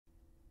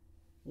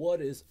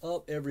What is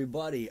up,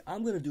 everybody?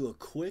 I'm going to do a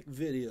quick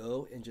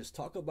video and just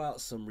talk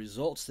about some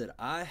results that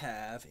I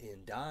have in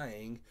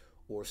dyeing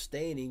or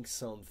staining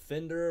some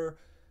Fender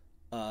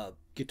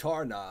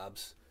guitar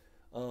knobs.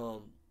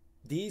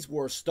 These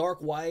were stark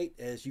white,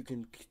 as you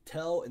can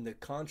tell in the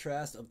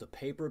contrast of the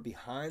paper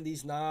behind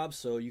these knobs,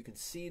 so you can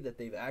see that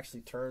they've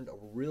actually turned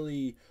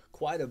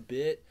quite a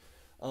bit.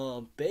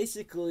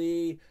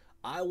 Basically,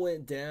 I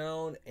went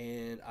down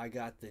and I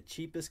got the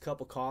cheapest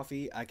cup of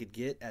coffee I could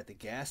get at the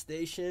gas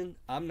station.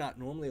 I'm not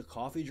normally a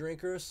coffee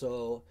drinker,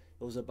 so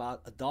it was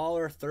about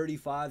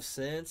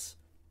 $1.35.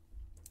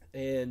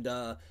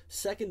 And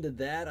second to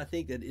that, I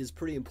think that is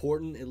pretty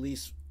important, at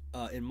least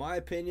in my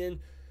opinion.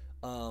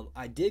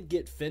 I did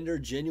get Fender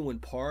genuine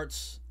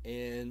parts,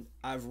 and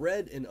I've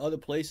read in other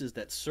places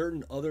that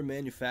certain other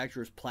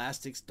manufacturers'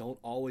 plastics don't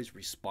always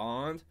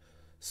respond.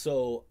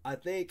 So I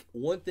think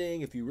one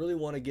thing, if you really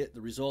want to get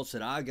the results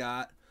that I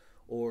got,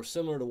 or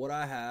similar to what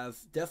I have,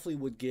 definitely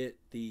would get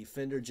the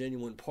Fender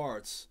genuine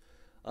parts.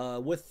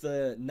 With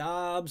the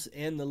knobs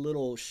and the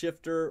little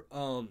shifter,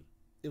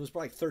 it was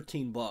probably like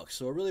 13 bucks,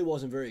 so it really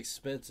wasn't very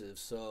expensive.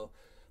 So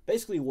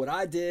basically what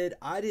I did,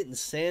 I didn't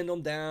sand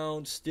them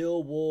down,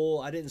 steel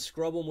wool, I didn't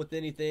scrub them with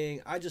anything.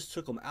 I just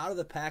took them out of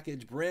the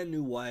package, brand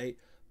new white,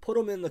 put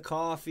them in the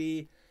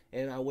coffee,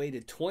 and I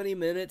waited 20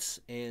 minutes,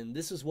 and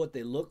this is what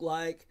they look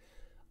like.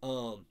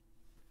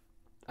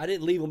 I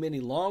didn't leave them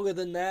any longer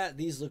than that.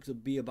 These look to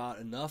be about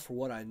enough for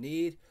what I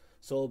need.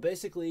 So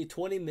basically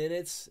 20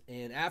 minutes,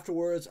 and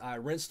afterwards I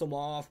rinsed them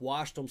off,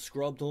 washed them,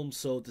 scrubbed them.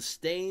 So the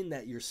stain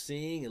that you're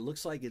seeing, it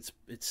looks like it's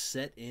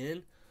set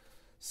in.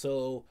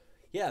 So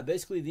yeah,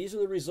 basically these are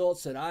the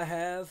results that I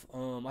have.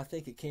 I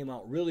think it came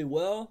out really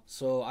well.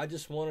 So I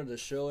just wanted to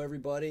show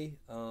everybody.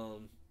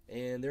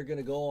 And they're going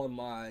to go on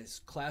my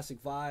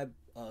classic vibe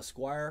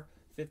Squire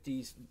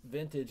 50s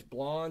vintage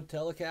blonde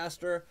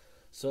telecaster.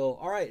 So,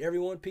 all right,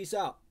 everyone, peace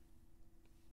out.